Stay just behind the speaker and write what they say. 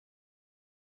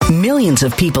Millions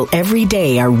of people every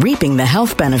day are reaping the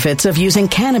health benefits of using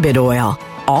cannabis oil,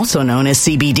 also known as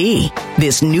CBD.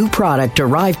 This new product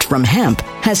derived from hemp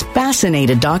has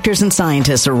fascinated doctors and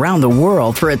scientists around the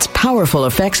world for its powerful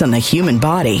effects on the human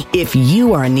body. If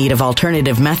you are in need of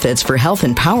alternative methods for health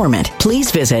empowerment, please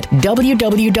visit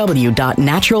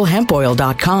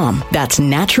www.naturalhempoil.com. That's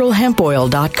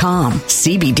naturalhempoil.com.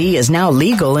 CBD is now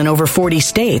legal in over 40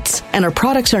 states, and our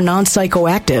products are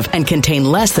non-psychoactive and contain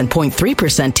less than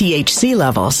 0.3% THC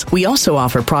levels. We also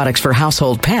offer products for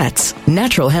household pets.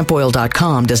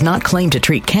 Naturalhempoil.com does not claim to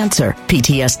treat cancer,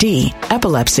 PTSD,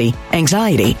 epilepsy,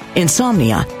 anxiety,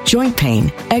 insomnia, joint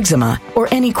pain, eczema, or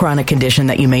any chronic condition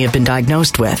that you may have been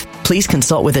diagnosed with. Please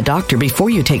consult with a doctor before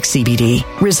you take CBD.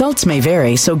 Results may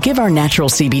vary, so give our natural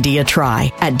CBD a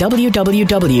try at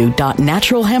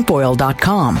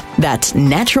www.naturalhempoil.com. That's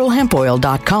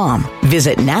naturalhempoil.com.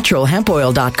 Visit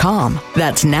naturalhempoil.com.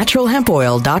 That's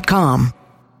naturalhempoil.com.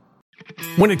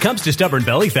 When it comes to stubborn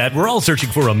belly fat, we're all searching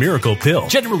for a miracle pill.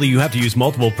 Generally, you have to use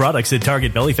multiple products that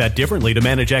target belly fat differently to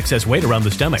manage excess weight around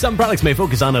the stomach. Some products may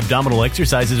focus on abdominal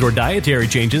exercises or dietary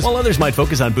changes, while others might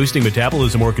focus on boosting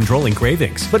metabolism or controlling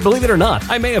cravings. But believe it or not,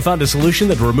 I may have found a solution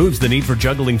that removes the need for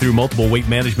juggling through multiple weight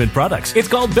management products. It's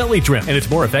called Belly Trim, and it's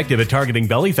more effective at targeting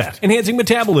belly fat, enhancing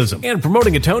metabolism, and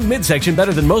promoting a toned midsection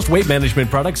better than most weight management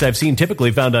products I've seen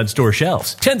typically found on store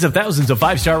shelves. Tens of thousands of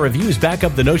 5-star reviews back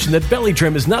up the notion that Belly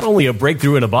Trim is not only a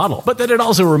breakthrough in a bottle, but that it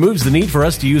also removes the need for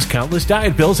us to use countless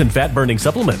diet pills and fat-burning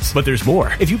supplements. But there's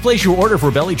more. If you place your order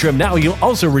for Belly Trim now, you'll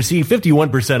also receive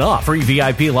 51% off, free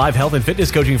VIP live health and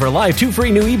fitness coaching for life, 2 free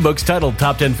new ebooks titled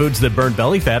Top 10 Foods That Burn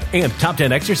Belly Fat and Top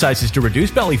 10 Exercises to Reduce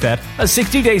Belly Fat, a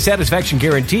 60-day satisfaction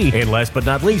guarantee, and last but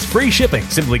not least, free shipping.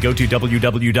 Simply go to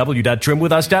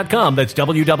www.trimwithus.com. That's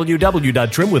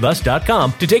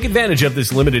www.trimwithus.com to take advantage of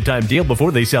this limited time deal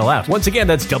before they sell out. Once again,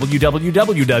 that's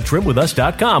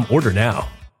www.trimwithus.com. Order now.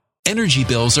 Energy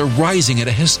bills are rising at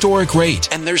a historic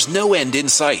rate, and there's no end in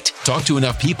sight. Talk to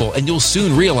enough people, and you'll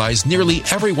soon realize nearly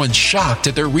everyone's shocked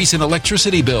at their recent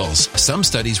electricity bills. Some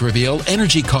studies reveal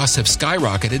energy costs have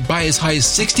skyrocketed by as high as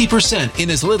 60%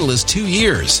 in as little as 2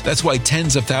 years. That's why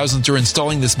tens of thousands are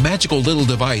installing this magical little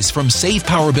device from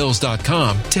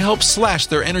SavePowerBills.com to help slash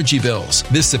their energy bills.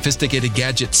 This sophisticated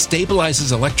gadget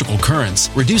stabilizes electrical currents,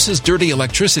 reduces dirty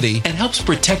electricity, and helps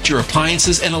protect your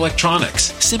appliances and electronics.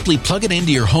 Simply plug it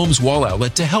into your home's wall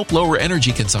outlet to help lower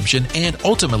energy consumption and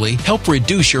ultimately help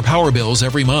reduce your power bills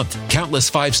every month.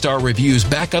 Countless 5-star reviews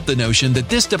back up the notion that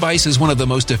this device is one of the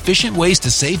most efficient ways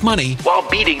to save money while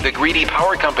beating the greedy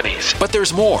power companies. But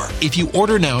there's more. If you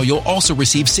order now, you'll also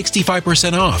receive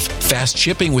 65% off, fast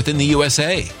shipping within the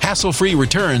USA, hassle-free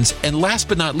returns, and last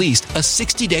but not least, a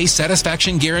 60-day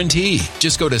satisfaction guarantee.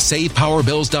 Just go to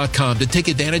SavePowerBills.com to take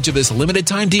advantage of this limited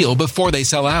time deal before they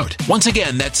sell out. Once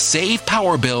again, that's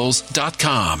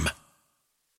SavePowerBills.com.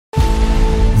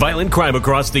 Violent crime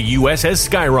across the U.S. has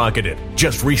skyrocketed.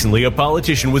 Just recently, a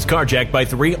politician was carjacked by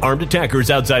 3 armed attackers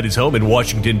outside his home in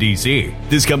Washington, D.C.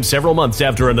 This comes several months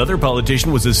after another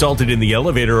politician was assaulted in the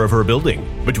elevator of her building.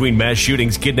 Between mass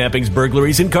shootings, kidnappings,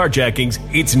 burglaries, and carjackings,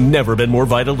 it's never been more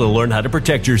vital to learn how to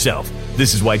protect yourself.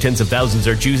 This is why tens of thousands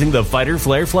are choosing the Fighter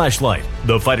Flare flashlight.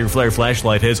 The Fighter Flare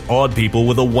flashlight has awed people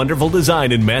with a wonderful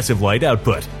design and massive light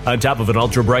output. On top of an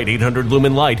ultra-bright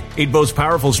 800-lumen light, it boasts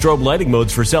powerful strobe lighting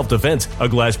modes for self-defense, a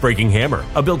glass-breaking hammer,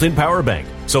 a built-in power bank,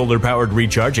 solar-powered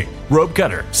recharging, rope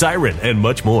cutter, siren, and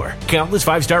much more. Countless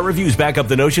 5-star reviews back up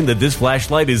the notion that this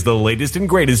flashlight is the latest and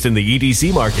greatest in the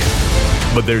EDC market.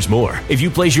 But there's more. If you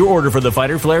place your order for the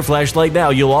Fighter Flare flashlight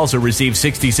now, you'll also receive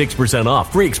 66%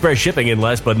 off, free express shipping, and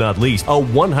last but not least, a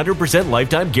 100%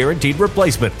 lifetime guaranteed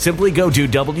replacement. Simply go to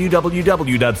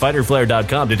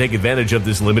www.fighterflare.com to take advantage of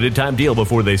this limited time deal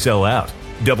before they sell out.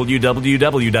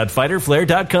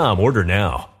 www.fighterflare.com. Order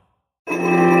now.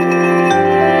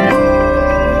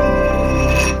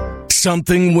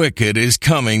 Something wicked is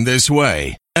coming this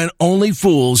way, and only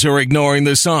fools are ignoring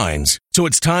the signs. So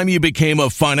it's time you became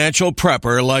a financial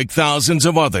prepper like thousands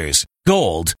of others.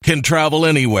 Gold can travel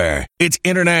anywhere. It's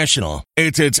international.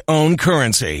 It's its own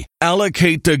currency.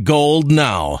 Allocate to gold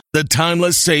now, the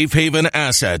timeless safe haven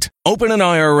asset. Open an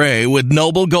IRA with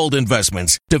Noble Gold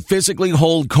Investments to physically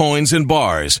hold coins and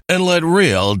bars and let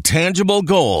real, tangible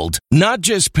gold, not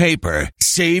just paper,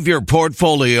 Save your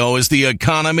portfolio as the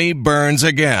economy burns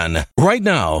again. Right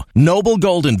now, Noble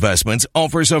Gold Investments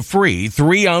offers a free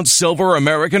 3-ounce silver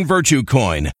American Virtue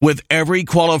coin with every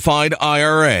qualified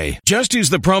IRA. Just use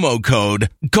the promo code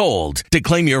GOLD to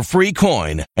claim your free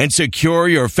coin and secure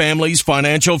your family's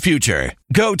financial future.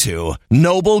 Go to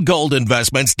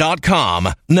noblegoldinvestments.com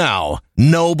now.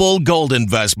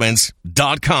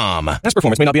 noblegoldinvestments.com. Past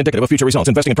performance may not be indicative of future results.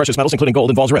 Investing in precious metals, including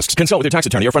gold, involves risks. Consult with your tax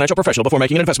attorney or financial professional before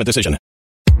making an investment decision.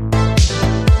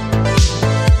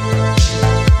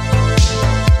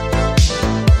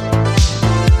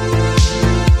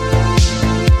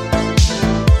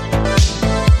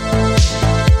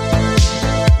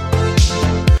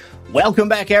 Welcome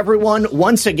back, everyone,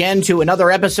 once again to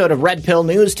another episode of Red Pill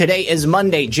News. Today is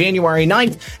Monday, January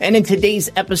 9th, and in today's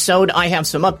episode, I have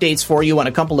some updates for you on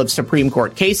a couple of Supreme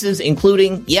Court cases,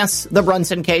 including, yes, the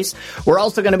Brunson case. We're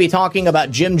also going to be talking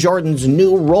about Jim Jordan's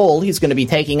new role he's going to be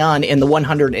taking on in the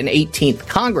 118th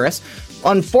Congress.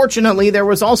 Unfortunately, there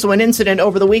was also an incident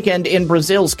over the weekend in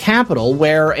Brazil's capital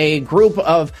where a group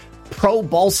of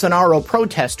pro-Bolsonaro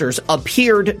protesters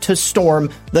appeared to storm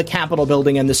the Capitol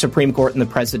building and the Supreme Court and the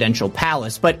presidential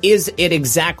palace. But is it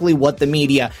exactly what the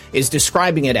media is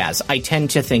describing it as? I tend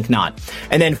to think not.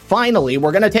 And then finally,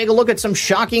 we're going to take a look at some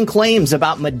shocking claims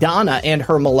about Madonna and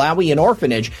her Malawian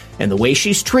orphanage and the way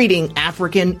she's treating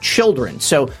African children.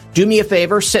 So do me a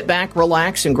favor, sit back,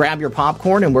 relax, and grab your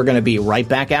popcorn, and we're going to be right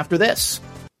back after this.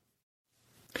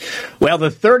 Well,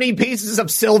 the 30 pieces of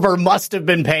silver must have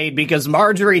been paid because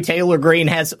Marjorie Taylor Greene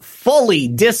has fully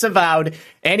disavowed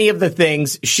any of the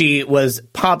things she was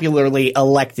popularly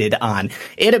elected on.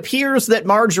 It appears that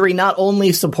Marjorie, not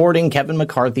only supporting Kevin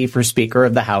McCarthy for Speaker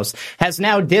of the House, has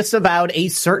now disavowed a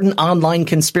certain online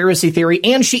conspiracy theory,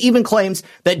 and she even claims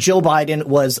that Joe Biden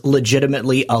was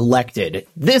legitimately elected.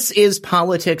 This is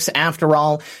politics after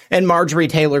all, and Marjorie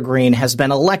Taylor Greene has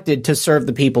been elected to serve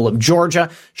the people of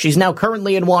Georgia. She's now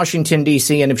currently in Washington,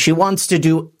 D.C., and if she wants to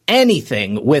do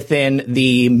anything within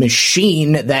the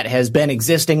machine that has been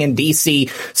existing in D.C.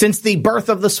 since the birth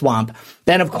of the swamp,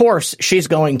 then of course she's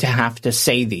going to have to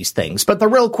say these things. But the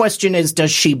real question is,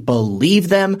 does she believe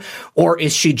them, or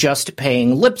is she just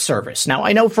paying lip service? Now,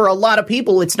 I know for a lot of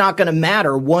people it's not going to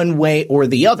matter one way or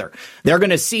the other. They're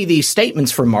going to see these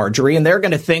statements from Marjorie and they're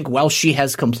going to think, well, she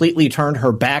has completely turned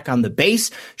her back on the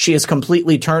base. She has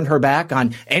completely turned her back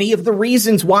on any of the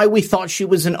reasons why we thought she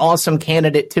was an awesome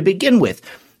candidate to begin with.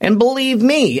 And believe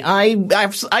me, I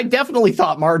definitely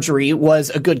thought Marjorie was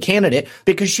a good candidate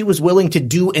because she was willing to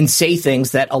do and say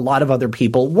things that a lot of other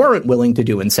people weren't willing to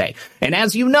do and say. And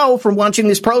as you know from watching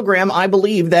this program, I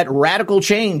believe that radical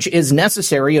change is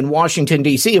necessary in Washington,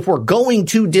 D.C. if we're going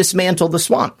to dismantle the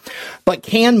swamp. But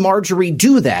can Marjorie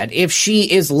do that if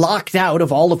she is locked out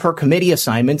of all of her committee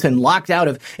assignments and locked out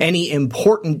of any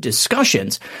important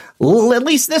discussions? Well, at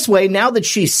least this way, now that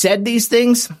she said these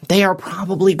things, they are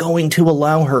probably going to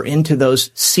allow her into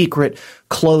those secret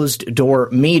closed-door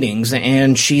meetings,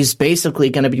 and she's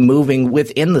basically going to be moving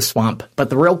within the swamp.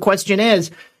 But the real question is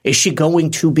she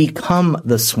going to become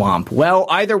the swamp? Well,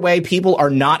 either way, people are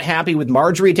not happy with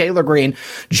Marjorie Taylor Greene,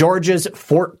 Georgia's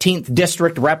 14th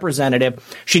district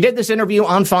representative. She did this interview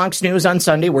on Fox News on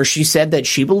Sunday where she said that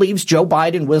she believes Joe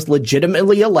Biden was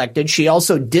legitimately elected. She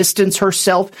also distanced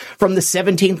herself from the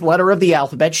 17th letter of the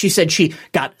alphabet. She said she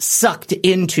got sucked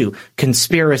into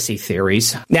conspiracy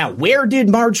theories. Now, where did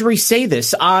Marjorie say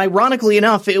this? Ironically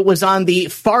enough, it was on the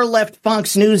far-left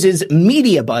Fox News'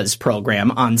 Media Buzz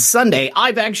program on Sunday.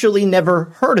 I've actually never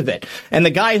heard of it. And the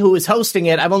guy who was hosting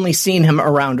it, I've only seen him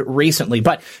around recently.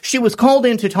 But she was called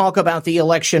in to talk about the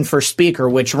election for Speaker,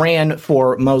 which ran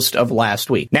for most of last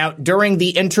week. Now, during the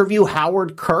interview,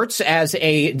 Howard Kurtz, as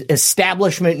a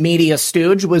establishment media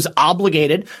stooge, was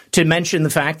obligated to mention the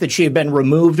fact that she had been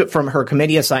removed from her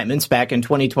committee assignments back in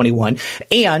 2021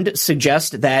 and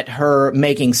suggest that her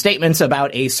making statements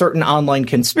about a certain online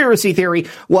conspiracy theory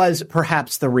was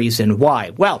perhaps the reason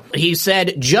why. Well, he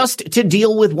said, just to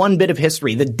deal with one bit of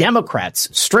history, the Democrats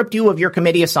stripped you of your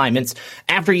committee assignments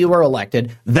after you were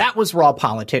elected. That was raw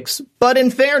politics. But in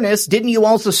fairness, didn't you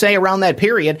also say around that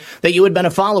period that you had been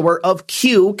a follower of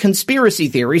Q conspiracy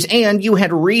theories and you had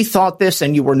rethought this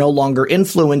and you were no longer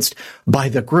influenced by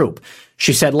the group?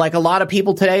 She said, like a lot of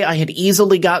people today, I had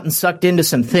easily gotten sucked into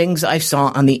some things I saw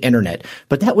on the internet,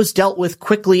 but that was dealt with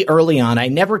quickly early on. I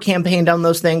never campaigned on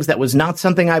those things. That was not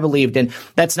something I believed in.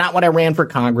 That's not what I ran for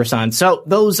Congress on. So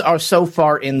those are so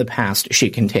far in the past, she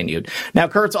continued. Now,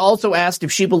 Kurtz also asked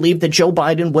if she believed that Joe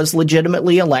Biden was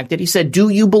legitimately elected. He said, do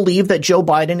you believe that Joe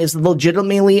Biden is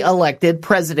legitimately elected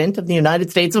president of the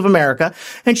United States of America?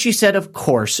 And she said, of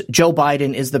course, Joe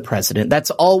Biden is the president.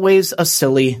 That's always a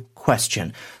silly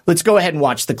question. Let's go ahead and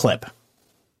watch the clip.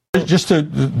 Just to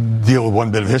deal with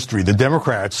one bit of history, the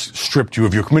Democrats stripped you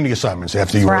of your committee assignments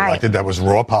after you were elected. That was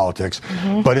raw politics.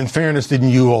 Mm-hmm. But in fairness, didn't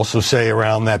you also say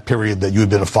around that period that you had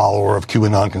been a follower of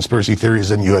QAnon conspiracy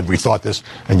theories and you had rethought this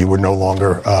and you were no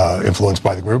longer influenced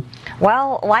by the group?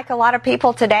 Well, like a lot of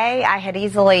people today, I had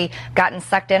easily gotten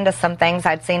sucked into some things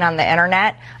I'd seen on the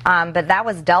internet, but that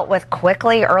was dealt with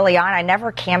quickly early on. I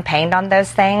never campaigned on those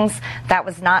things. That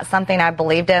was not something I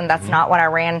believed in. That's not what I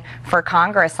ran for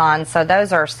Congress on. So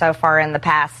those are so far in the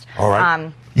past. All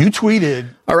right. You tweeted.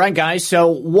 All right, guys. So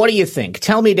what do you think?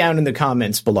 Tell me down in the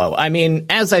comments below. I mean,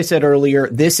 as I said earlier,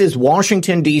 this is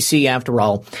Washington, D.C. after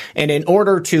all. And in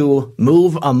order to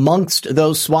move amongst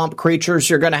those swamp creatures,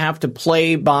 you're going to have to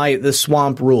play by the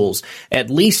swamp rules, at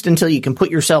least until you can put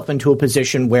yourself into a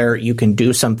position where you can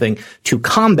do something to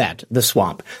combat the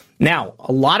swamp. Now,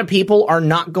 a lot of people are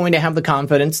not going to have the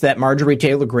confidence that Marjorie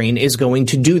Taylor Greene is going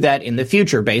to do that in the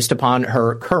future based upon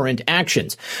her current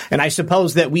actions. And I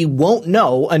suppose that we won't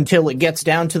know until it gets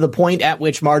down to the point at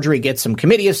which Marjorie gets some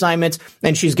committee assignments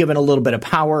and she's given a little bit of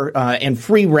power and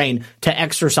free reign to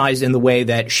exercise in the way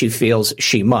that she feels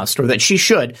she must or that she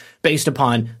should based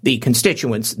upon the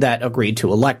constituents that agreed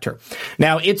to elect her.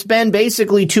 Now, it's been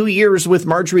basically 2 years with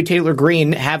Marjorie Taylor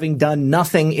Greene having done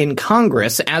nothing in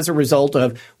Congress as a result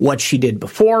of what she did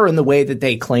before and the way that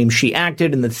they claim she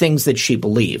acted and the things that she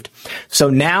believed. So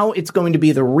now it's going to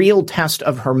be the real test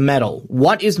of her mettle.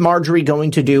 What is Marjorie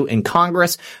going to do in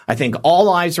Congress? I think all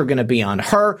eyes are going to be on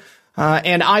her.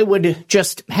 And I would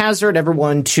just hazard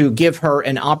everyone to give her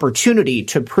an opportunity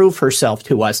to prove herself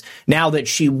to us now that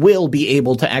she will be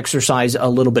able to exercise a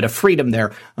little bit of freedom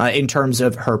there in terms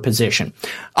of her position.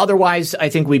 Otherwise, I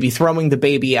think we'd be throwing the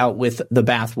baby out with the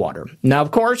bathwater. Now, of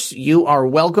course, you are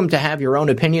welcome to have your own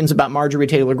opinions about Marjorie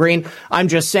Taylor Greene. I'm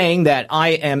just saying that I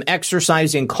am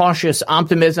exercising cautious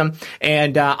optimism,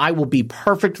 and I will be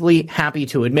perfectly happy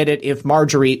to admit it if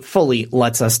Marjorie fully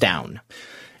lets us down.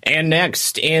 And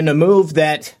next, in a move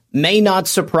that may not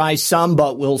surprise some,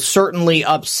 but will certainly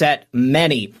upset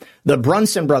many, the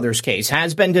Brunson brothers case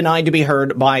has been denied to be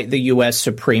heard by the U.S.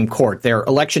 Supreme Court. Their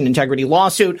election integrity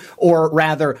lawsuit, or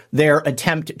rather their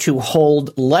attempt to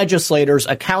hold legislators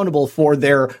accountable for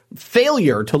their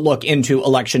failure to look into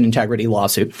election integrity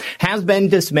lawsuit, has been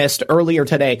dismissed earlier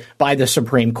today by the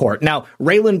Supreme Court. Now,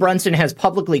 Raylan Brunson has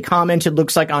publicly commented,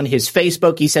 looks like on his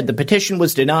Facebook, he said the petition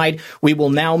was denied. We will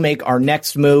now make our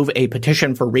next move a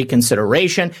petition for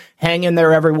reconsideration. Hang in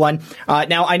there, everyone.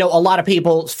 Now, I know a lot of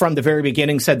people from the very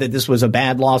beginning said that this was a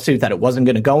bad lawsuit, that it wasn't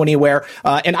going to go anywhere.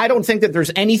 And I don't think that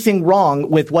there's anything wrong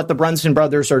with what the Brunson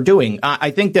brothers are doing.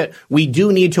 I think that we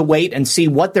do need to wait and see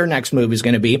what their next move is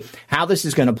going to be, how this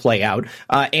is going to play out.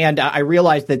 And I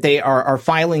realize that they are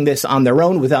filing this on their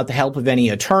own without the help of any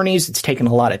attorneys. It's taken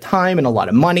a lot of time and a lot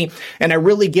of money. And I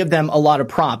really give them a lot of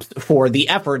props for the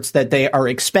efforts that they are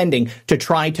expending to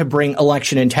try to bring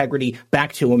election integrity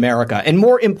back to America. And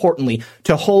more importantly,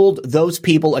 to hold those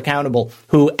people accountable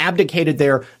who abdicated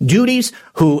their duties,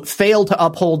 who failed to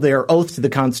uphold their oath to the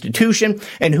Constitution,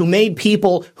 and who made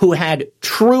people who had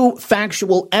true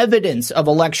factual evidence of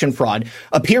election fraud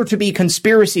appear to be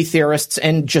conspiracy theorists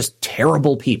and just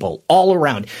terrible people all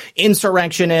around.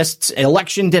 Insurrectionists,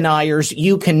 election deniers,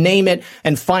 you can name it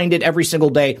and find it every single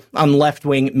day on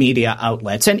left-wing media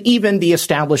outlets and even the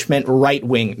establishment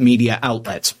right-wing media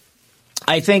outlets.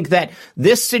 I think that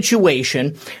this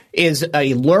situation is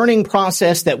a learning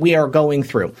process that we are going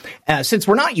through. Since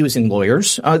we're not using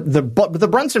lawyers, the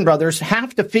Brunson brothers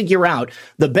have to figure out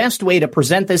the best way to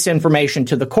present this information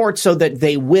to the court so that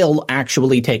they will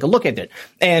actually take a look at it.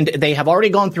 And they have already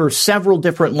gone through several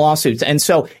different lawsuits. And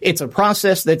so it's a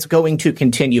process that's going to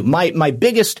continue. My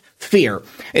biggest fear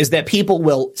is that people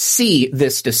will see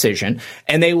this decision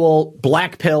and they will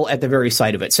black pill at the very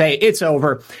sight of it, say it's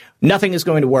over. Nothing is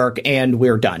going to work, and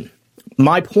we're done.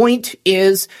 My point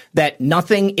is that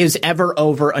nothing is ever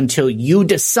over until you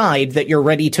decide that you're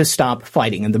ready to stop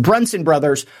fighting. And the Brunson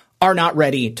brothers are not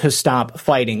ready to stop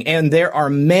fighting. And there are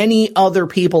many other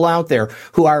people out there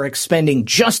who are expending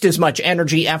just as much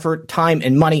energy, effort, time,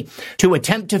 and money to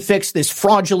attempt to fix this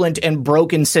fraudulent and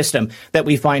broken system that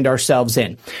we find ourselves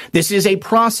in. This is a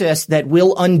process that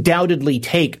will undoubtedly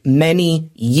take many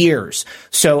years.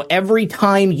 So every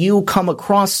time you come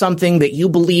across something that you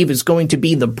believe is going to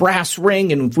be the brass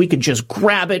ring, and if we could just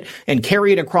grab it and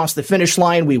carry it across the finish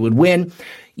line, we would win.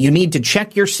 You need to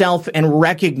check yourself and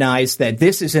recognize that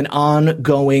this is an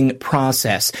ongoing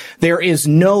process. There is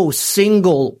no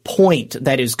single point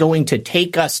that is going to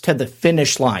take us to the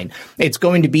finish line. It's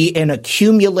going to be an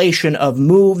accumulation of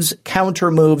moves, counter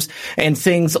moves, and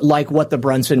things like what the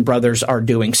Brunson brothers are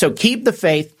doing. So keep the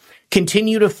faith.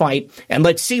 continue to fight, and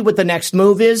let's see what the next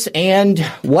move is and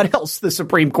what else the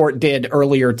Supreme Court did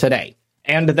earlier today.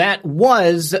 And that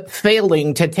was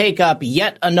failing to take up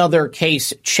yet another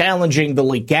case challenging the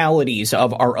legalities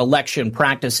of our election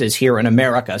practices here in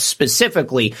America.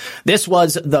 Specifically, this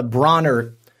was the Bonner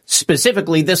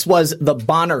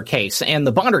case. And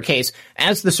the Bonner case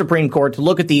asked the Supreme Court to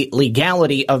look at the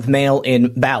legality of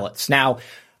mail-in ballots. Now,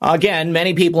 again,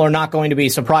 many people are not going to be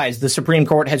surprised. The Supreme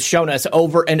Court has shown us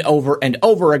over and over and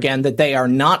over again that they are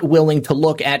not willing to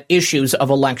look at issues of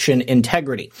election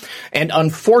integrity. And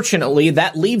unfortunately,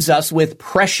 that leaves us with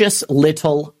precious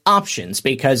little options,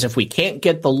 because if we can't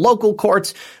get the local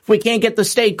courts, if we can't get the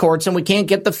state courts, and we can't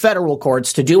get the federal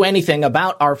courts to do anything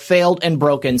about our failed and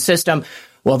broken system,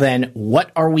 well, then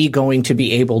what are we going to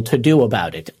be able to do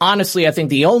about it? Honestly, I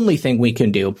think the only thing we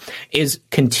can do is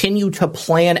continue to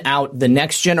plan out the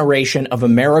next generation of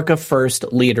America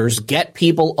First leaders, get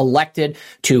people elected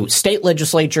to state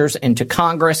legislatures and to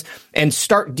Congress, and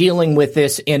start dealing with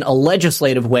this in a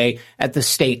legislative way at the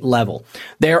state level.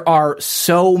 There are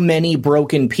so many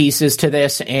broken pieces to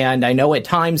this, and I know at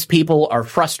times people are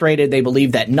frustrated. They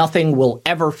believe that nothing will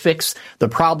ever fix the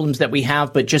problems that we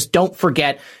have, but just don't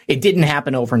forget, it didn't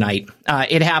happen overnight.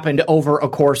 It happened over a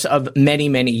course of many,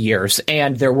 many years,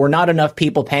 and there were not enough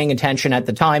people paying attention at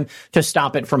the time to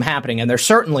stop it from happening. And there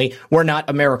certainly were not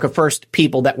America First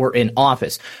people that were in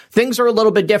office. Things are a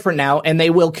little bit different now, and they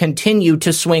will continue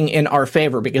to swing in our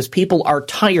favor because people are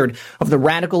tired of the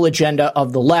radical agenda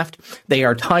of the left. They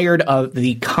are tired of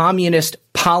the communist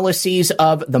policies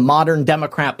of the modern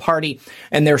Democrat Party,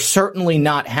 and they're certainly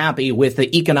not happy with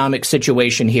the economic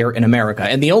situation here in America.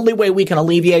 And the only way we can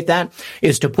alleviate that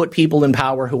is to put people in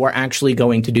power who are actually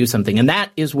going to do something. And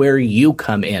that is where you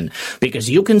come in, because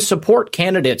you can support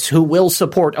candidates who will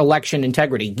support election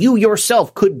integrity. You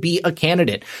yourself could be a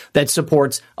candidate that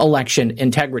supports election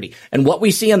integrity. And what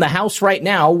we see in the House right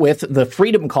now with the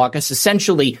Freedom Caucus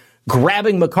essentially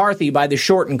grabbing McCarthy by the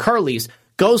short and curlies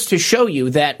goes to show you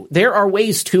that there are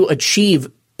ways to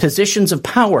achieve positions of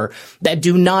power that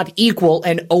do not equal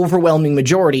an overwhelming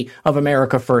majority of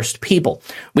America First people.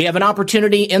 We have an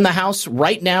opportunity in the House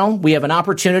right now. We have an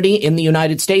opportunity in the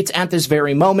United States at this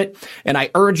very moment. And I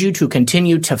urge you to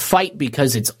continue to fight,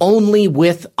 because it's only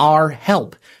with our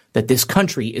help that this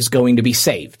country is going to be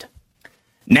saved.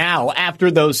 Now, after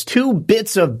those two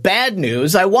bits of bad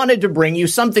news, I wanted to bring you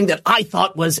something that I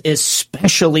thought was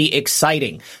especially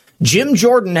exciting. Jim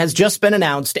Jordan has just been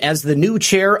announced as the new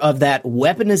chair of that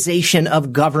Weaponization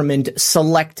of Government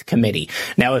Select Committee.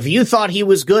 Now, if you thought he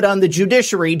was good on the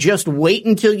judiciary, just wait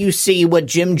until you see what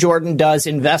Jim Jordan does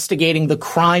investigating the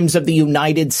crimes of the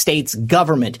United States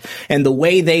government and the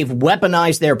way they've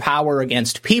weaponized their power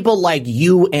against people like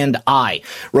you and I.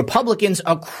 Republicans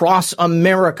across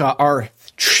America are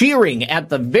cheering at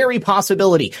the very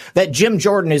possibility that Jim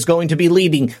Jordan is going to be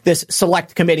leading this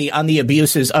select committee on the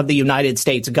abuses of the United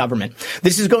States government.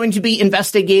 This is going to be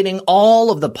investigating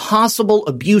all of the possible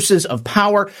abuses of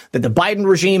power that the Biden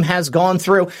regime has gone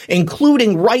through,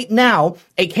 including right now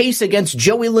a case against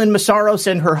Joey Lynn Masaros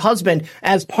and her husband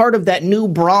as part of that new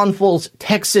Braunfels,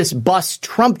 Texas bus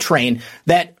Trump train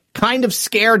that kind of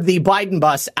scared the Biden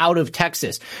bus out of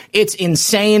Texas. It's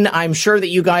insane. I'm sure that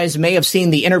you guys may have seen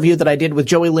the interview that I did with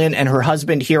Joey Lynn and her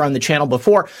husband here on the channel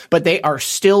before, but they are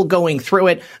still going through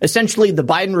it. Essentially, the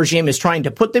Biden regime is trying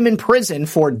to put them in prison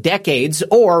for decades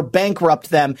or bankrupt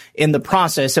them in the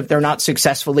process if they're not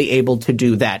successfully able to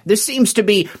do that. This seems to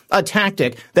be a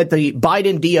tactic that the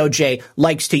Biden DOJ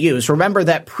likes to use. Remember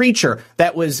that preacher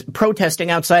that was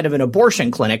protesting outside of an abortion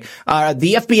clinic?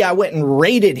 The FBI went and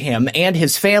raided him and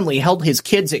his family, held his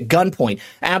kids at gunpoint.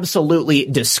 Absolutely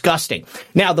disgusting.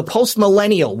 Now, the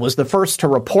Post-Millennial was the first to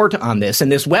report on this,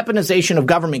 and this Weaponization of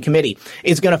Government Committee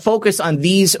is going to focus on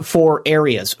these four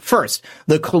areas. First,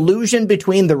 the collusion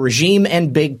between the regime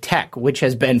and big tech, which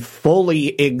has been fully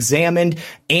examined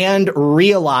and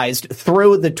realized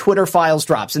through the Twitter files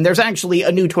drops. And there's actually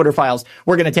a new Twitter files.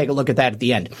 We're going to take a look at that at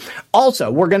the end. Also,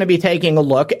 we're going to be taking a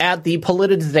look at the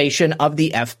politicization of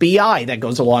the FBI. That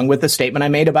goes along with the statement I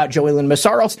made about Joey Lynn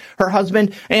Masaros, her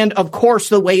husband, and of course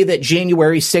the way that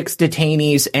January 6th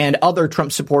detainees and other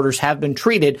Trump supporters have been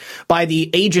treated by the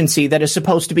agency that is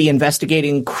supposed to be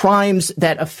investigating crimes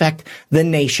that affect the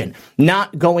nation,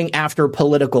 not going after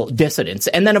political dissidents.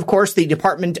 And then, of course, the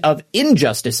Department of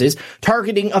Injustice's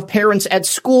targeting of parents at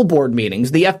school board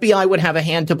meetings. The FBI would have a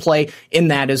hand to play in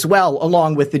that as well,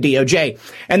 along with the DOJ.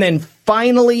 And then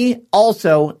finally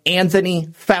also Anthony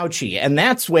Fauci. And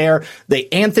that's where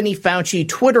the Anthony Fauci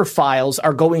Twitter files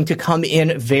are going to come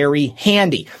in very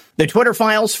handy. The Twitter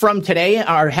files from today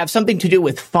have something to do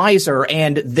with Pfizer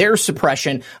and their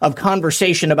suppression of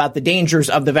conversation about the dangers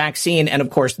of the vaccine and, of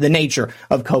course, the nature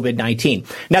of COVID-19.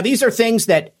 Now, these are things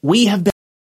that we have been.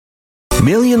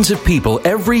 Millions of people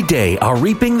every day are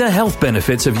reaping the health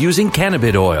benefits of using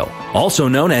cannabis oil, also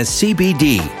known as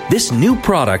CBD. This new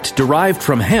product derived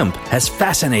from hemp has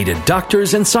fascinated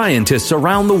doctors and scientists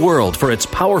around the world for its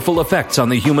powerful effects on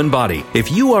the human body.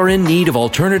 If you are in need of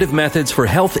alternative methods for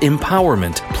health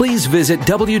empowerment, please visit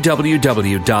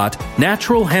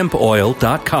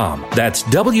www.naturalhempoil.com. That's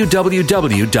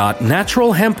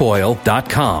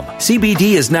www.naturalhempoil.com. CBD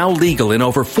is now legal in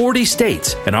over 40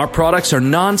 states, and our products are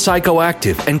non-psychoactive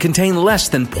and contain less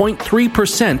than 0.3%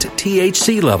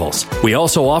 THC levels. We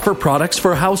also offer products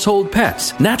for household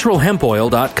pets.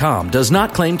 NaturalHempOil.com does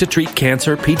not claim to treat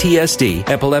cancer, PTSD,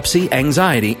 epilepsy,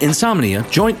 anxiety, insomnia,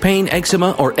 joint pain,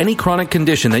 eczema, or any chronic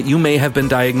condition that you may have been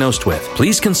diagnosed with.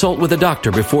 Please consult with a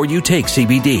doctor before you take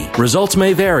CBD. Results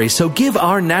may vary, so give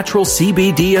our natural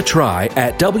CBD a try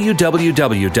at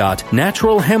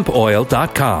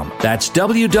www.naturalhempoil.com. That's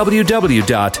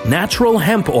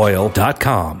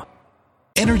www.naturalhempoil.com.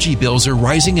 Energy bills are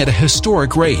rising at a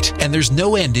historic rate, and there's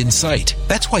no end in sight.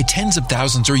 That's why tens of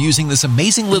thousands are using this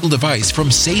amazing little device from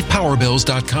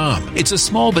SavePowerBills.com. It's a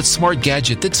small but smart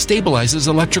gadget that stabilizes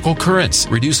electrical currents,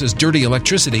 reduces dirty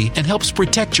electricity, and helps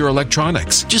protect your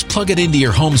electronics. Just plug it into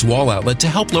your home's wall outlet to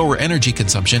help lower energy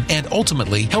consumption and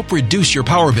ultimately help reduce your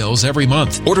power bills every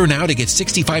month. Order now to get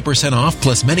 65% off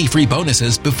plus many free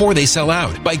bonuses before they sell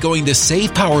out by going to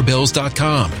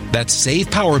SavePowerBills.com. That's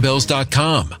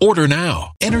SavePowerBills.com. Order now.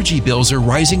 Energy bills are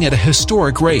rising at a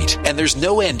historic rate, and there's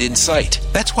no end in sight.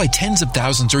 That's why tens of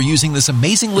thousands are using this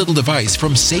amazing little device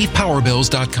from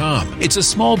SavePowerBills.com. It's a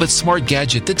small but smart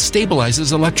gadget that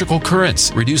stabilizes electrical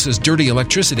currents, reduces dirty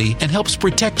electricity, and helps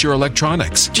protect your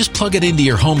electronics. Just plug it into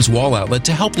your home's wall outlet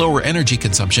to help lower energy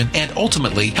consumption and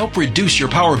ultimately help reduce your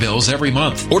power bills every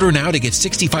month. Order now to get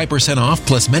 65% off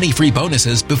plus many free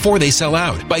bonuses before they sell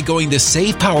out by going to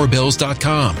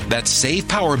SavePowerBills.com. That's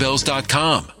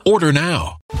SavePowerBills.com. Order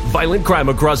now. Violent crime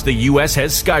across the U.S.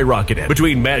 has skyrocketed.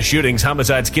 Between mass shootings,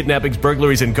 homicides, kidnappings,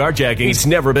 burglaries, and carjacking, it's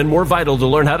never been more vital to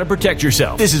learn how to protect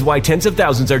yourself. This is why tens of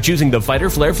thousands are choosing the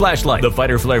Fighter Flare flashlight. The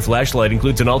Fighter Flare flashlight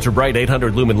includes an ultra-bright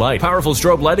 800 lumen light, powerful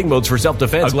strobe lighting modes for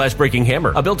self-defense, a glass-breaking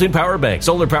hammer, a built-in power bank,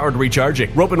 solar-powered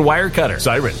recharging, rope and wire cutter,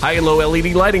 siren, high and low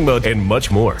LED lighting mode, and much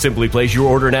more. Simply place your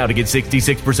order now to get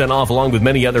 66% off along with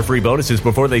many other free bonuses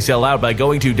before they sell out by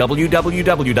going to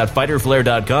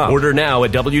www.fighterflare.com. Order now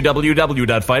at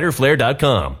www.fighterflare.com.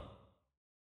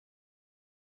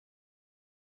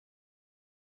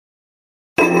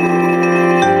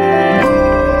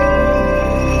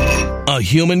 A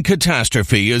human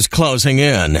catastrophe is closing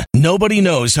in. Nobody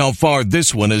knows how far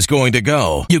this one is going to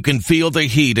go. You can feel the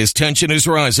heat as tension is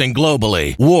rising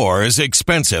globally. War is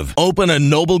expensive. Open a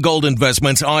Noble Gold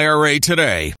Investments IRA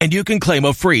today, and you can claim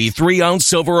a free 3-ounce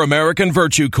silver American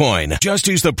Virtue coin. Just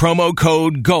use the promo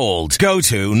code GOLD. Go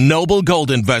to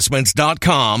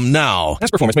noblegoldinvestments.com now.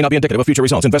 Past performance may not be indicative of future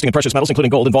results. Investing in precious metals,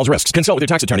 including gold, involves risks. Consult with your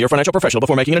tax attorney or financial professional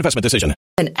before making an investment decision.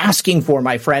 And asking for,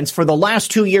 my friends, for the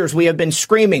last 2 years, we have been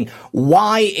screaming,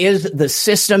 why is the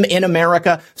system in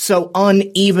America so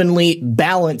unevenly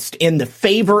balanced in the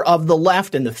favor of the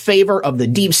left, in the favor of the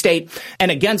deep state,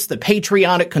 and against the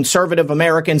patriotic conservative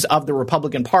Americans of the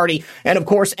Republican Party, and of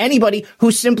course, anybody who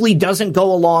simply doesn't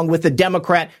go along with the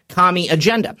Democrat commie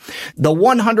agenda. The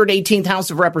 118th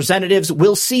House of Representatives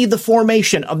will see the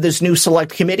formation of this new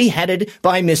select committee headed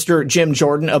by Mr. Jim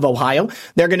Jordan of Ohio.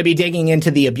 They're going to be digging into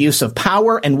the abuse of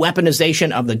power and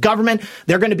weaponization of the government.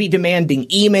 They're going to be demanding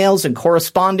emails and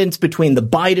correspondence between the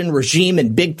Biden regime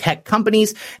and big tech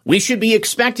companies. We should be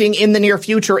expecting in the near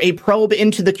future a probe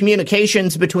into the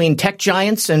communications between tech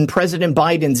giants and President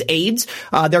Biden's aides.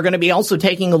 They're going to be also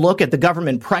taking a look at the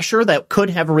government pressure that could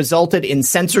have resulted in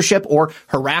censorship or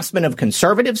harassment of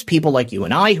conservatives, people like you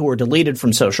and I who are deleted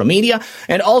from social media,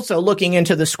 and also looking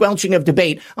into the squelching of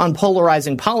debate on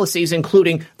polarizing policies,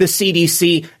 including the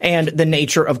CDC and the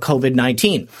nature of COVID-19.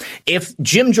 If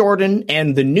Jim Jordan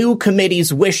and the new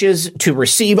committee's wishes to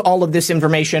receive all of this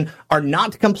information are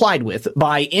not complied with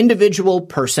by individual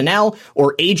personnel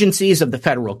or agencies of the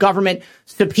federal government,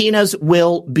 subpoenas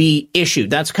will be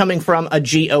issued. That's coming from a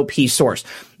GOP source.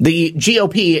 The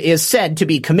GOP is said to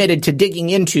be committed to digging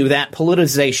into that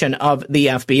politicization of the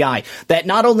FBI. That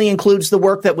not only includes the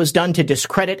work that was done to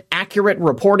discredit accurate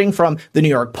reporting from the New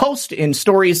York Post in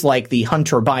stories like the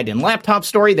Hunter Biden laptop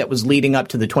story that was leading up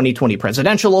to the 2020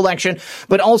 presidential election,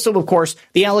 but also, of course,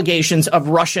 the allegations of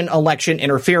Russian election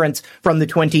interference from the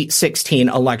 2016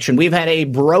 election. We've had a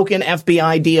broken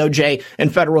FBI, DOJ,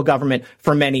 and federal government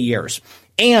for many years.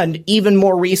 And even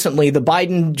more recently, the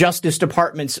Biden Justice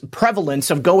Department's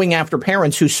prevalence of going after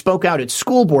parents who spoke out at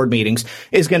school board meetings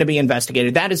is going to be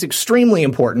investigated. That is extremely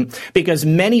important because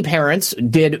many parents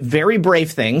did very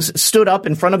brave things, stood up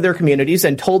in front of their communities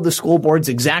and told the school boards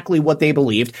exactly what they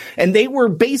believed. And they were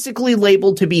basically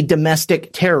labeled to be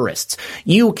domestic terrorists.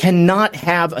 You cannot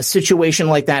have a situation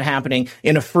like that happening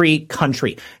in a free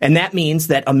country. And that means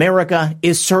that America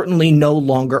is certainly no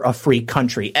longer a free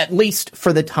country, at least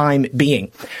for the time being.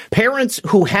 Parents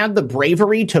who had the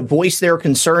bravery to voice their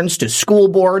concerns to school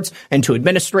boards and to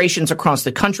administrations across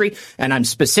the country, and I'm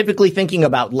specifically thinking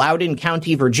about Loudoun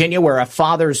County, Virginia, where a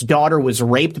father's daughter was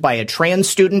raped by a trans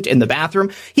student in the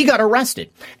bathroom. He got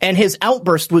arrested, and his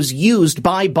outburst was used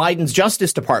by Biden's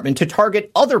Justice Department to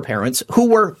target other parents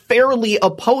who were fairly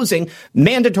opposing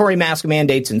mandatory mask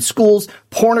mandates in schools,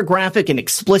 pornographic and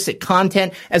explicit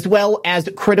content, as well as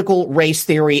critical race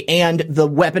theory and the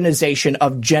weaponization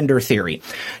of gender theory.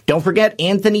 Don't forget,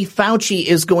 Anthony Fauci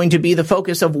is going to be the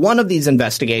focus of one of these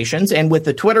investigations. And with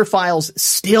the Twitter files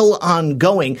still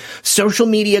ongoing, social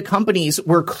media companies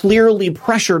were clearly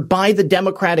pressured by the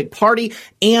Democratic Party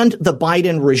and the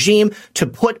Biden regime to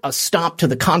put a stop to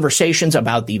the conversations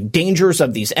about the dangers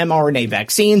of these mRNA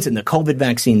vaccines and the COVID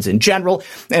vaccines in general.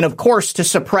 And of course, to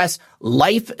suppress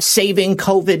life-saving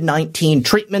COVID-19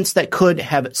 treatments that could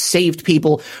have saved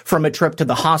people from a trip to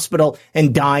the hospital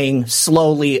and dying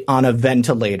slowly on a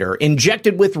ventilator,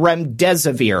 injected with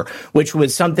remdesivir, which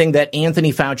was something that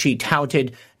Anthony Fauci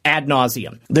touted ad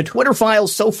nauseum. The Twitter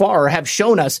files so far have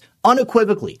shown us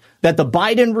unequivocally that the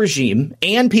Biden regime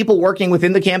and people working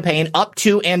within the campaign up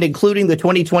to and including the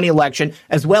 2020 election,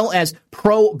 as well as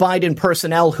pro-Biden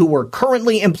personnel who were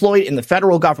currently employed in the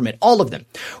federal government, all of them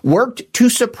worked to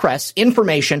suppress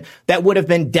information that would have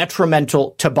been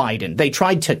detrimental to Biden. They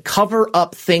tried to cover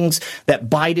up things that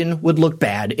Biden would look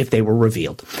bad if they were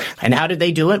revealed. And how did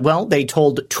they do it? Well, they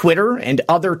told Twitter and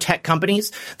other tech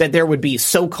companies that there would be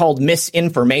so-called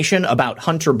misinformation about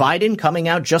Hunter Biden coming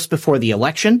out just before the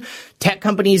election. Tech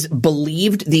companies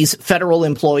believed these federal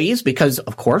employees because,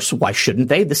 of course, why shouldn't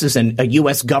they? This is a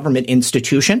U.S. government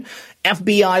institution.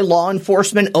 FBI, law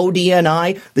enforcement,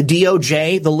 ODNI, the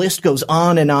DOJ, the list goes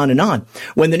on and on and on.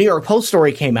 When the New York Post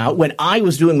story came out, when I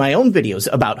was doing my own videos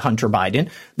about Hunter Biden,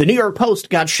 the New York Post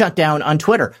got shut down on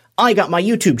Twitter. I got my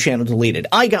YouTube channel deleted.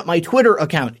 I got my Twitter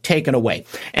account taken away.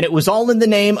 And it was all in the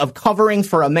name of covering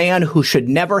for a man who should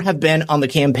never have been on the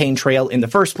campaign trail in the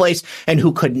first place and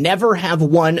who could never have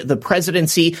won the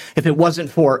presidency if it wasn't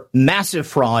for massive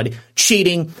fraud,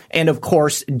 cheating, and, of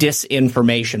course,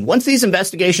 disinformation. Once these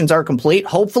investigations are complete,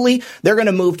 hopefully they're going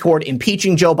to move toward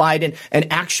impeaching Joe Biden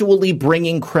and actually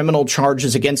bringing criminal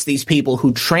charges against these people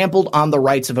who trampled on the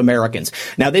rights of Americans.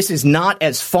 Now, this is not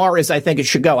as far as I think it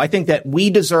should go. I think that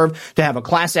we deserve to have a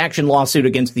class action lawsuit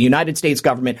against the United States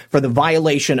government for the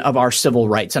violation of our civil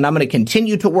rights. And I'm going to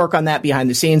continue to work on that behind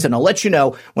the scenes, and I'll let you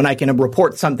know when I can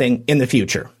report something in the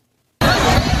future.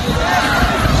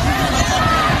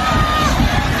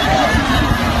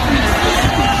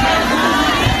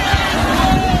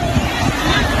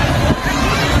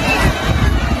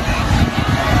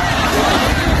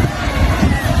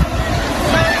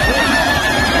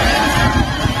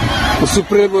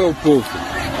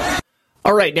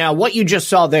 All right. Now, what you just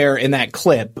saw there in that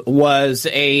clip was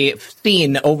a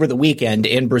scene over the weekend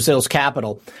in Brazil's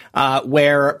capital,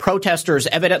 where protesters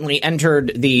evidently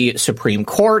entered the Supreme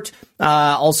Court,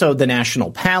 also the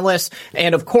National Palace.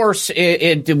 And of course,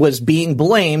 it was being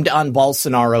blamed on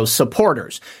Bolsonaro's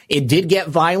supporters. It did get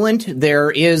violent.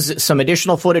 There is some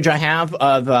additional footage I have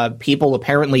of people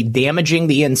apparently damaging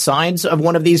the insides of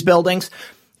one of these buildings.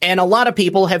 And a lot of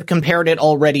people have compared it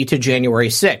already to January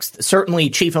 6th. Certainly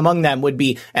chief among them would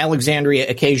be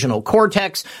Alexandria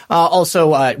Ocasio-Cortez,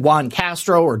 also Juan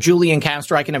Castro or Julian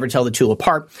Castro. I can never tell the two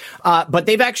apart. But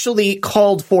they've actually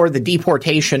called for the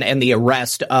deportation and the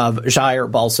arrest of Jair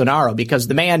Bolsonaro because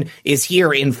the man is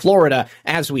here in Florida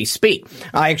as we speak.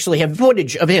 I actually have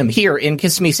footage of him here in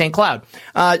Kissimmee, St. Cloud.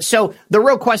 So the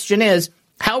real question is,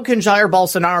 How can Jair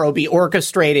Bolsonaro be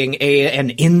orchestrating an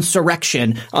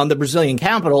insurrection on the Brazilian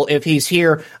capital if he's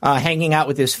here hanging out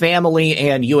with his family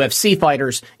and UFC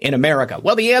fighters in America?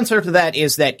 Well, the answer to that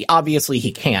is that obviously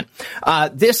he can't.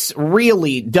 This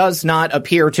really does not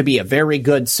appear to be a very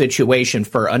good situation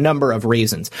for a number of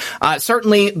reasons.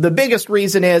 Certainly, the biggest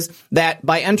reason is that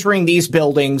by entering these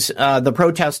buildings, the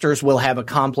protesters will have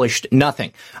accomplished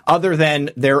nothing other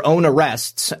than their own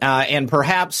arrests and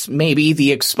perhaps maybe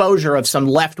the exposure of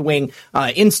some left-wing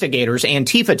instigators,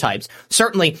 Antifa types.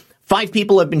 Certainly, 5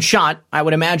 people have been shot. I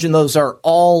would imagine those are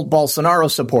all Bolsonaro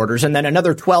supporters, and then another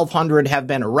 1,200 have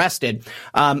been arrested.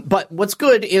 But what's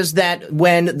good is that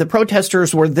when the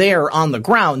protesters were there on the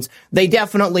grounds, they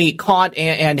definitely caught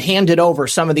and handed over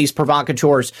some of these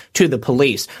provocateurs to the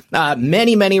police.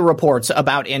 Many reports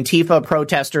about Antifa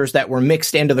protesters that were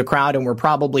mixed into the crowd and were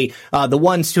probably the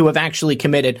ones who have actually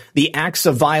committed the acts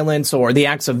of violence or the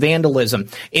acts of vandalism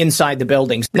inside the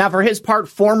buildings. Now, for his part,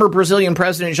 former Brazilian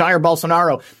President Jair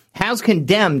Bolsonaro has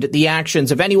condemned the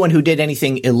actions of anyone who did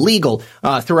anything illegal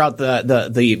throughout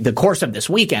the course of this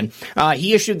weekend.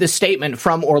 He issued this statement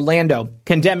from Orlando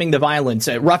condemning the violence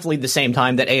at roughly the same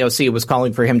time that AOC was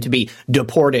calling for him to be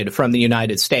deported from the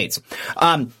United States.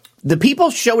 The people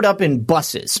showed up in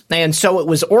buses, and so it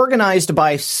was organized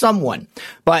by someone,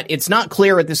 but it's not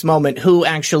clear at this moment who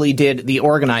actually did the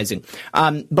organizing.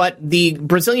 But the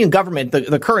Brazilian government,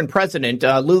 the current president,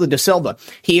 Lula da Silva,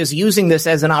 he is using this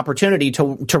as an opportunity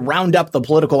to round up the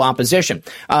political opposition.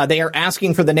 They are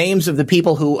asking for the names of the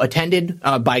people who attended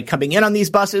by coming in on these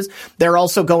buses. They're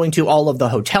also going to all of the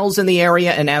hotels in the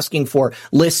area and asking for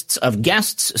lists of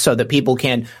guests so that people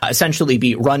can essentially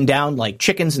be run down like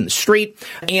chickens in the street.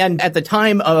 And at the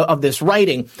time of this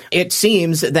writing, it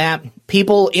seems that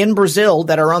people in Brazil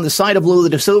that are on the side of Lula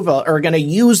da Silva are going to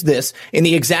use this in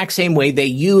the exact same way they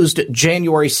used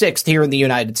January 6th here in the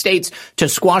United States to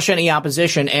squash any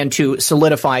opposition and to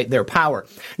solidify their power.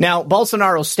 Now,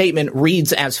 Bolsonaro's statement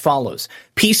reads as follows.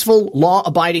 Peaceful,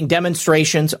 law-abiding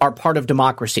demonstrations are part of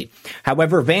democracy.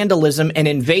 However, vandalism and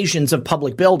invasions of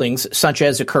public buildings, such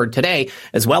as occurred today,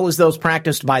 as well as those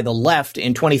practiced by the left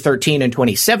in 2013 and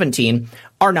 2017,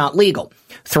 are not legal.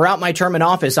 Throughout my term in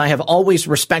office, I have always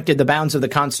respected the bounds of the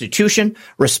Constitution,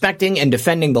 respecting and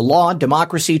defending the law,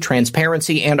 democracy,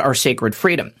 transparency, and our sacred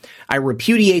freedom. I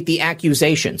repudiate the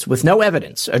accusations with no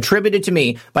evidence attributed to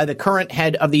me by the current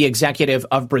head of the executive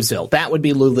of Brazil. That would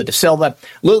be Lula da Silva.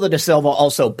 Lula da Silva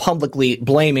also publicly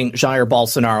blaming Jair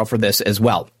Bolsonaro for this as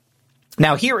well.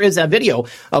 Now, here is a video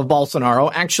of Bolsonaro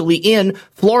actually in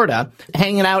Florida,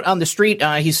 hanging out on the street.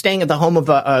 He's staying at the home of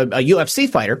a UFC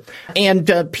fighter, and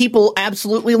people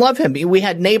absolutely love him. We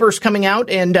had neighbors coming out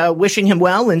and wishing him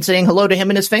well and saying hello to him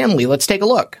and his family. Let's take a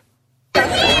look.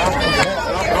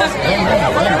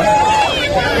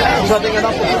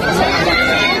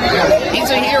 He's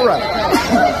a hero.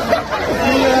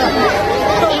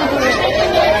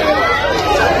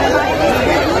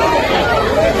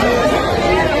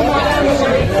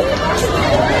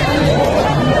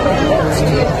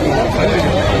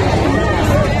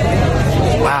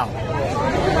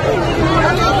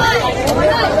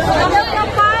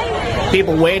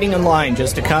 People waiting in line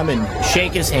just to come and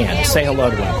shake his hand, say hello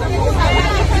to him.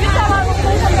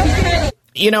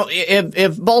 You know,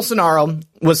 if Bolsonaro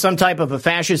was some type of a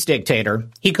fascist dictator,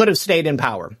 he could have stayed in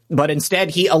power. But instead,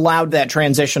 he allowed that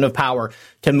transition of power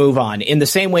to move on in the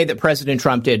same way that President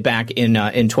Trump did back in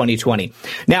 2020.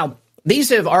 Now, these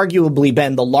have arguably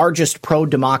been the largest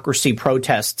pro-democracy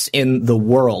protests in the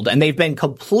world, and they've been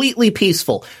completely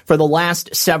peaceful for the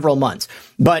last several months.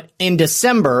 But in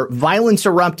December, violence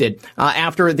erupted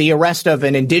after the arrest of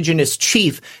an indigenous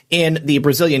chief in the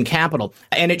Brazilian capital.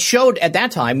 And it showed at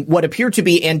that time what appeared to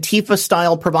be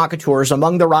Antifa-style provocateurs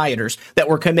among the rioters that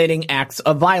were committing acts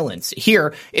of violence.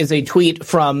 Here is a tweet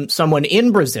from someone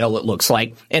in Brazil, it looks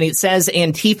like, and it says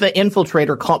Antifa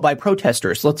infiltrator caught by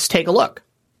protesters. Let's take a look.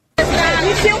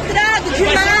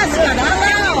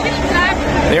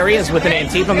 There he is with an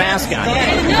Antifa mask on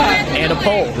and a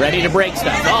pole ready to break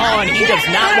stuff. Oh, and he does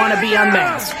not want to be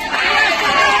unmasked.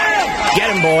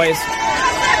 Get him, boys.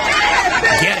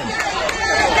 Get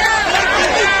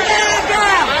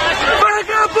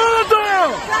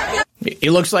him. He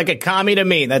looks like a commie to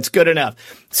me. That's good enough.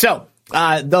 So,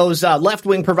 those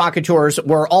left-wing provocateurs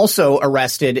were also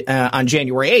arrested on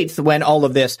January 8th when all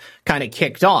of this kind of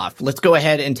kicked off. Let's go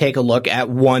ahead and take a look at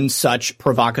one such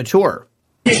provocateur.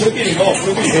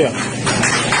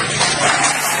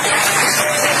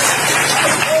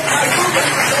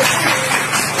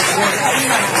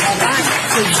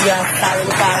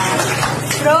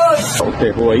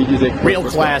 Real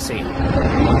classy.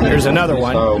 Here's another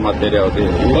one.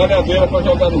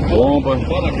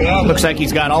 Looks like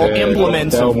he's got all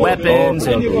implements of weapons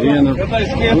and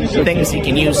things he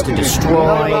can use to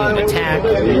destroy and attack.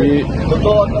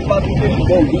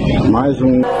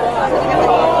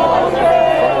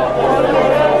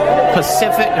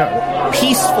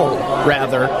 Peaceful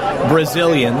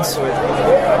Brazilians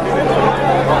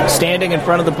standing in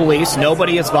front of the police.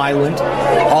 Nobody is violent.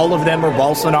 All of them are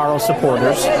Bolsonaro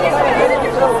supporters.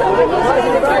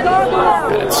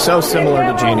 And it's so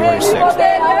similar to January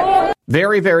 6th.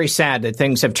 Very, very sad that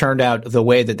things have turned out the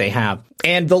way that they have.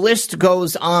 And the list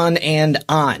goes on and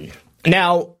on.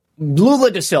 Now, Lula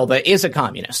da Silva is a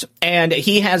communist, and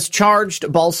he has charged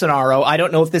Bolsonaro. I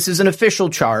don't know if this is an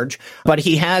official charge, but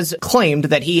he has claimed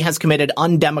that he has committed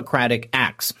undemocratic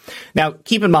acts. Now,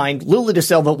 keep in mind, Lula da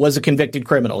Silva was a convicted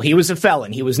criminal. He was a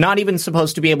felon. He was not even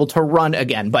supposed to be able to run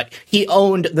again, but he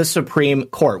owned the Supreme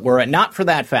Court. Were it not for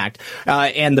that fact,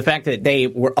 and the fact that they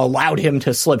allowed him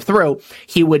to slip through,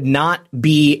 he would not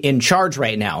be in charge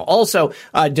right now. Also,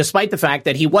 despite the fact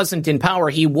that he wasn't in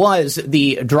power, he was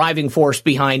the driving force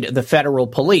behind the federal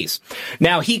police.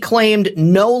 Now, he claimed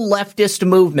no leftist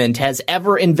movement has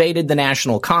ever invaded the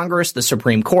National Congress, the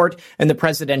Supreme Court, and the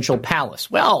presidential palace.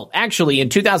 Well, actually, in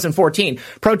 2014,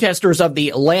 protesters of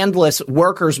the Landless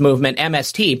Workers Movement,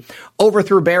 MST,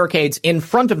 overthrew barricades in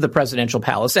front of the presidential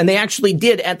palace, and they actually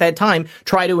did, at that time,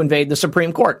 try to invade the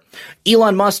Supreme Court.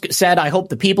 Elon Musk said, "I hope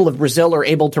the people of Brazil are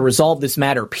able to resolve this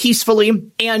matter peacefully."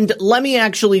 And let me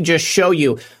actually just show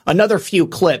you another few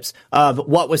clips of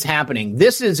what was happening.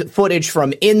 This is footage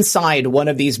from inside one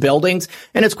of these buildings,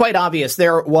 and it's quite obvious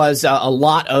there was a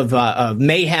lot of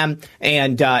mayhem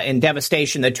and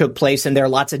devastation that took place in there.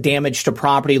 Lots of damage to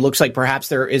property. Looks like perhaps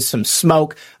there is some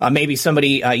smoke. Maybe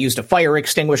somebody used a fire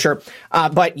extinguisher.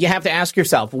 But you have to ask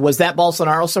yourself, was that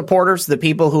Bolsonaro supporters, the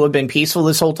people who have been peaceful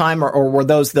this whole time, or were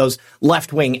those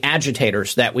left-wing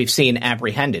agitators that we've seen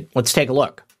apprehended? Let's take a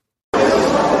look.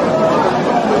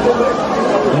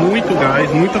 Muito gás,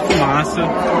 muita fumaça.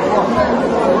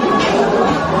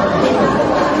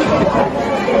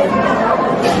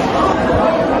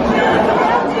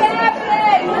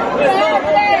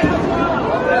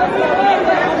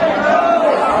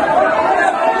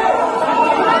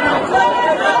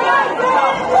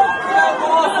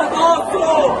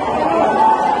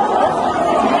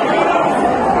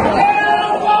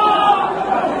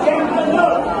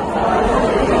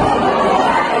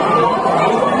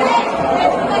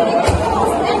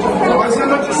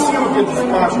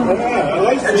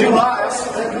 De lá,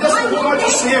 desceu lá de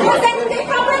cima.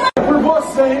 Por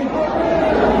você, hein?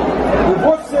 Por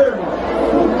você, irmão.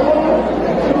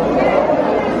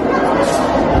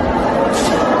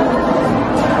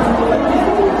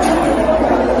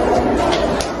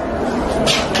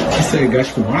 Isso aí, gás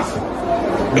de fumaça?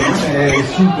 É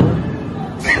extintor.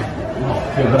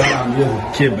 Quebraram a mesa.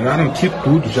 Quebraram aqui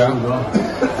tudo já.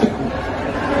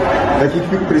 É aqui que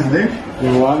fica o presidente?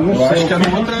 Eu não sei. Acho que é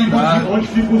no outro andar. Onde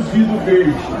fica os vidros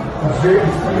verdes? Os verdes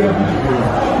estão dentro de verde.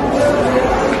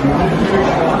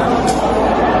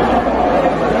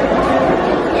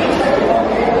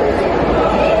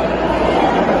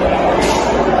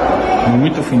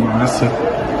 Muita fumaça.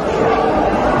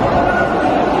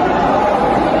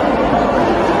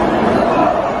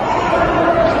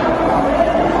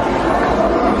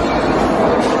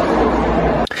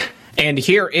 And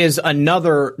here is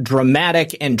another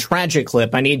dramatic and tragic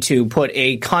clip. I need to put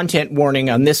a content warning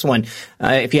on this one.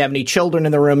 If you have any children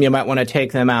in the room, you might want to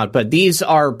take them out. But these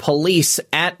are police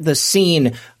at the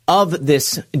scene of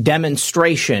this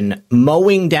demonstration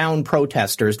mowing down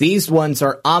protesters. These ones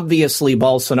are obviously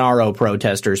Bolsonaro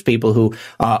protesters, people who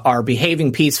are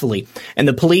behaving peacefully. And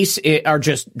the police are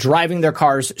just driving their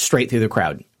cars straight through the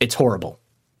crowd. It's horrible.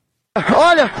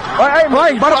 Olha,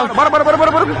 vai, bora,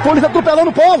 polícia atropelando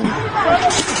o povo.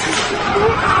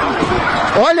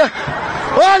 Olha,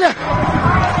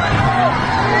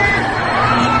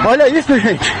 olha isso,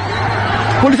 gente.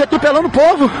 Polícia atropelando o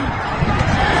povo.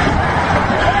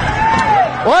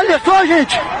 Olha só,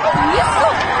 gente.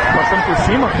 Passando por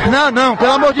cima? Não,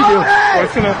 pelo amor de Deus.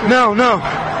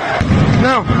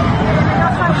 Não.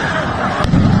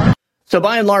 So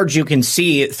by and large, you can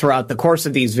see throughout the course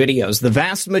of these videos, the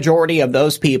vast majority of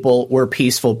those people were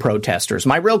peaceful protesters.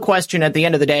 My real question at the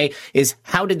end of the day is,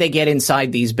 how did they get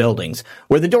inside these buildings?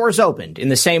 Were the doors opened in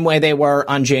the same way they were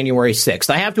on January 6th?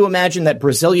 I have to imagine that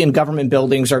Brazilian government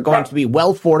buildings are going to be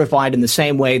well fortified in the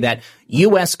same way that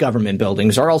U.S. government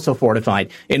buildings are also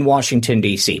fortified in Washington,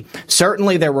 D.C.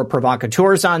 Certainly there were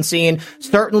provocateurs on scene.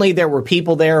 Certainly there were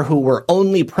people there who were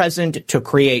only present to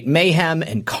create mayhem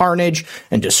and carnage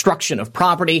and destruction of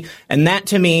property. And that,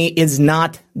 to me, is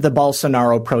not the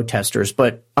Bolsonaro protesters.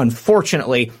 But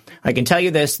unfortunately, I can tell you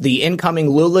this, the incoming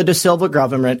Lula da Silva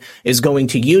government is going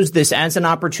to use this as an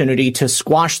opportunity to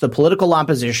squash the political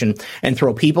opposition and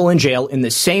throw people in jail in the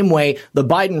same way the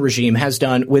Biden regime has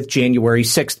done with January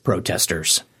 6th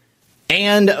protesters.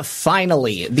 And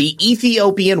finally, the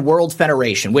Ethiopian World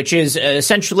Federation, which is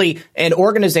essentially an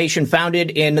organization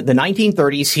founded in the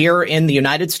 1930s here in the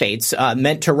United States,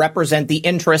 meant to represent the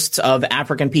interests of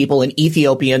African people and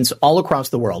Ethiopians all across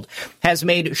the world, has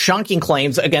made shocking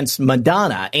claims against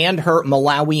Madonna and her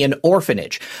Malawian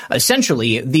orphanage.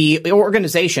 Essentially, the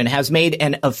organization has made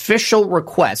an official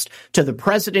request to the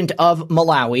president of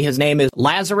Malawi, his name is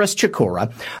Lazarus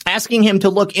Chakwera, asking him to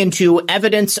look into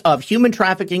evidence of human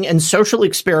trafficking and social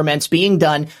experiments being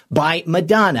done by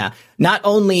Madonna, not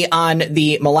only on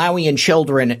the Malawian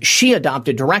children she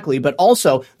adopted directly, but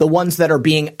also the ones that are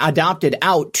being adopted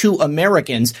out to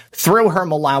Americans through her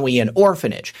Malawian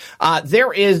orphanage.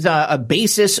 There is a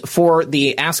basis for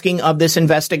the asking of this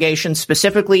investigation,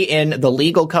 specifically in the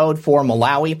legal code for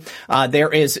Malawi. There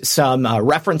is some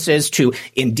references to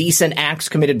indecent acts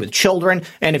committed with children.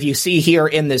 And if you see here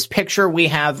in this picture, we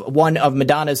have one of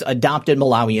Madonna's adopted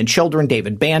Malawian children,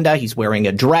 David Banda. He's wearing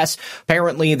a dress.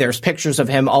 Apparently, there's pictures of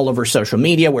him all over social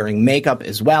media wearing makeup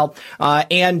as well.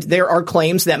 And there are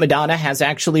claims that Madonna has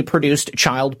actually produced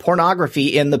child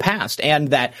pornography in the past, and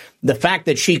that the fact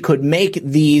that she could make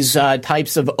these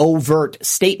types of overt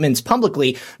statements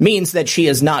publicly means that she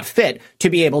is not fit to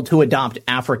be able to adopt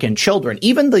African children.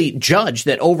 Even the judge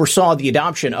that oversaw the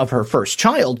adoption of her first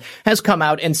child has come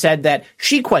out and said that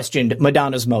she questioned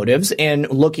Madonna's motives in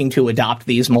looking to adopt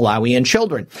these Malawian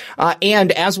children.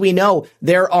 And as we know,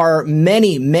 there are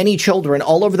many, many children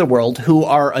all over the world who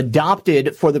are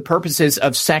adopted for the purposes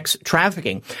of sex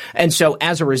trafficking. And so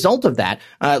as a result of that,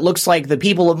 it looks like the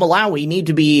people of Malawi need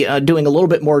to be doing a little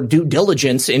bit more due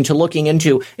diligence into looking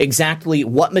into exactly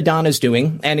what Madonna's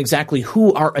doing and exactly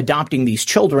who are adopting these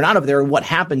children out of there and what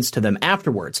happens to them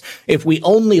afterwards. If we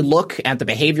only look at the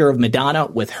behavior of Madonna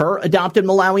with her adopted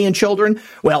Malawian children,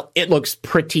 well, it looks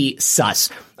pretty sus.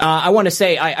 I want to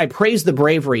say I praise the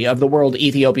bravery of the World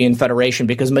Ethiopian Federation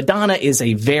because Madonna is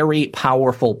a very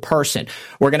powerful person.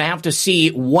 We're going to have to see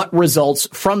what results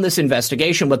from this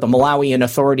investigation, what the Malawian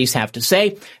authorities have to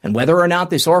say, and whether or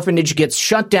not this orphanage gets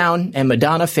shut down and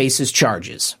Madonna faces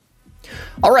charges.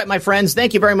 All right, my friends,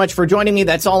 thank you very much for joining me.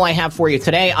 That's all I have for you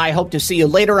today. I hope to see you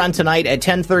later on tonight at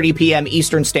 10:30 p.m.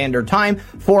 Eastern Standard Time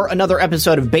for another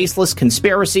episode of Baseless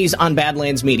Conspiracies on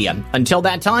Badlands Media. Until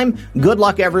that time, good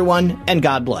luck, everyone, and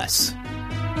God bless.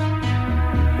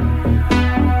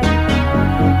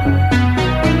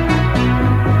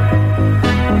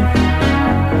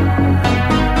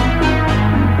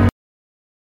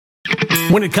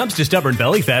 When it comes to stubborn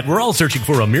belly fat, we're all searching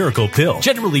for a miracle pill.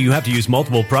 Generally, you have to use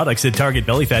multiple products that target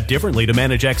belly fat differently to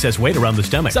manage excess weight around the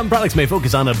stomach. Some products may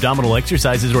focus on abdominal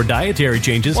exercises or dietary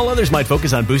changes, while others might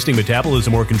focus on boosting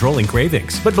metabolism or controlling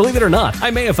cravings. But believe it or not,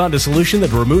 I may have found a solution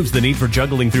that removes the need for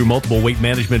juggling through multiple weight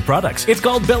management products. It's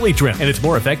called Belly Trim, and it's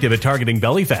more effective at targeting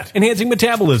belly fat, enhancing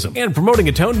metabolism, and promoting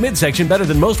a toned midsection better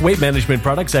than most weight management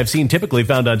products I've seen typically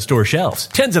found on store shelves.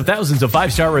 Tens of thousands of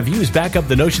 5-star reviews back up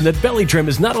the notion that Belly Trim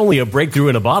is not only a breakthrough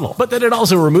in a bottle, but that it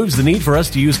also removes the need for us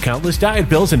to use countless diet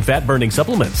pills and fat-burning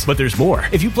supplements. But there's more.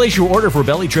 If you place your order for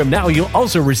Belly Trim now, you'll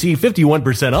also receive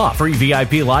 51% off, free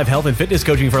VIP live health and fitness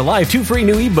coaching for life, 2 free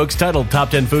new ebooks titled Top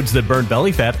 10 Foods That Burn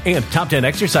Belly Fat and Top 10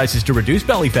 Exercises to Reduce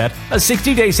Belly Fat, a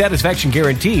 60-day satisfaction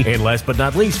guarantee, and last but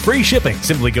not least, free shipping.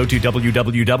 Simply go to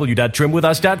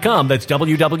www.trimwithus.com. That's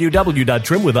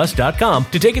www.trimwithus.com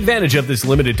to take advantage of this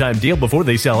limited time deal before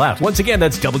they sell out. Once again,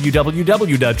 that's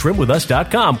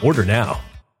www.trimwithus.com. Order now.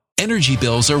 Energy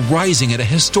bills are rising at a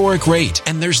historic rate,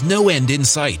 and there's no end in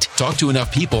sight. Talk to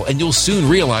enough people, and you'll soon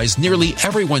realize nearly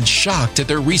everyone's shocked at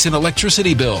their recent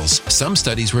electricity bills. Some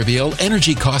studies reveal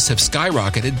energy costs have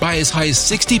skyrocketed by as high as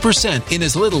 60% in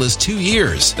as little as 2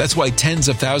 years. That's why tens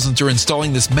of thousands are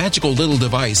installing this magical little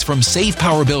device from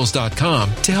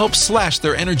SavePowerBills.com to help slash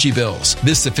their energy bills.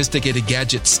 This sophisticated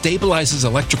gadget stabilizes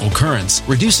electrical currents,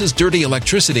 reduces dirty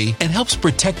electricity, and helps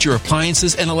protect your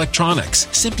appliances and electronics.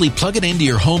 Simply plug it into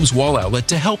your home's Bill's wall outlet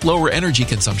to help lower energy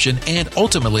consumption and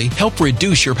ultimately help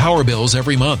reduce your power bills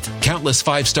every month. Countless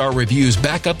 5-star reviews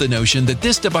back up the notion that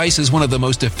this device is one of the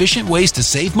most efficient ways to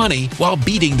save money while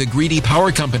beating the greedy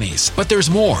power companies. But there's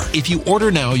more. If you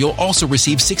order now, you'll also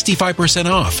receive 65%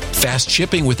 off, fast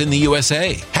shipping within the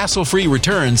USA, hassle-free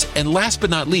returns, and last but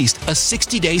not least, a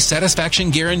 60-day satisfaction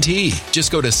guarantee.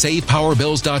 Just go to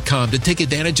SavePowerBills.com to take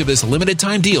advantage of this limited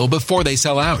time deal before they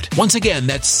sell out. Once again,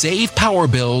 that's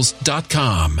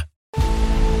SavePowerBills.com.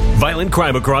 Violent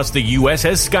crime across the U.S.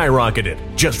 has skyrocketed.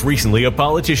 Just recently, a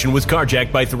politician was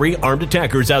carjacked by 3 armed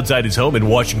attackers outside his home in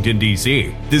Washington,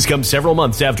 D.C. This comes several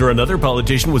months after another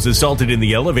politician was assaulted in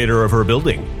the elevator of her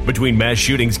building. Between mass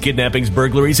shootings, kidnappings,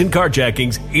 burglaries, and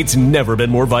carjackings, it's never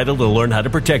been more vital to learn how to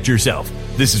protect yourself.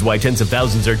 This is why tens of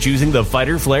thousands are choosing the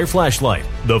Fighter Flare flashlight.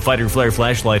 The Fighter Flare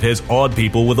flashlight has awed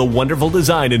people with a wonderful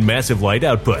design and massive light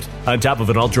output. On top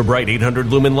of an ultra-bright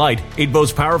 800-lumen light, it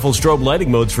boasts powerful strobe lighting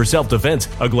modes for self-defense,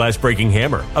 a glass-breaking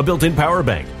hammer, a built-in power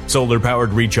bank,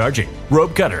 solar-powered recharging,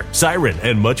 rope cutter, siren,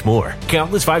 and much more.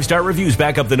 Countless 5-star reviews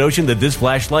back up the notion that this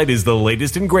flashlight is the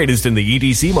latest and greatest in the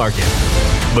EDC market.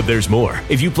 But there's more.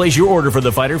 If you place your order for the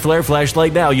Fighter Flare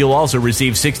flashlight now, you'll also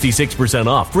receive 66%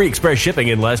 off, free express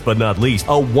shipping, and last but not least, a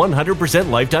 100%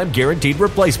 lifetime guaranteed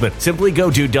replacement. Simply go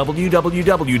to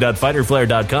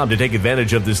www.fighterflare.com to take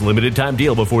advantage of this limited time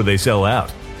deal before they sell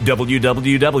out.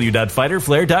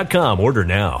 www.fighterflare.com. Order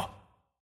now.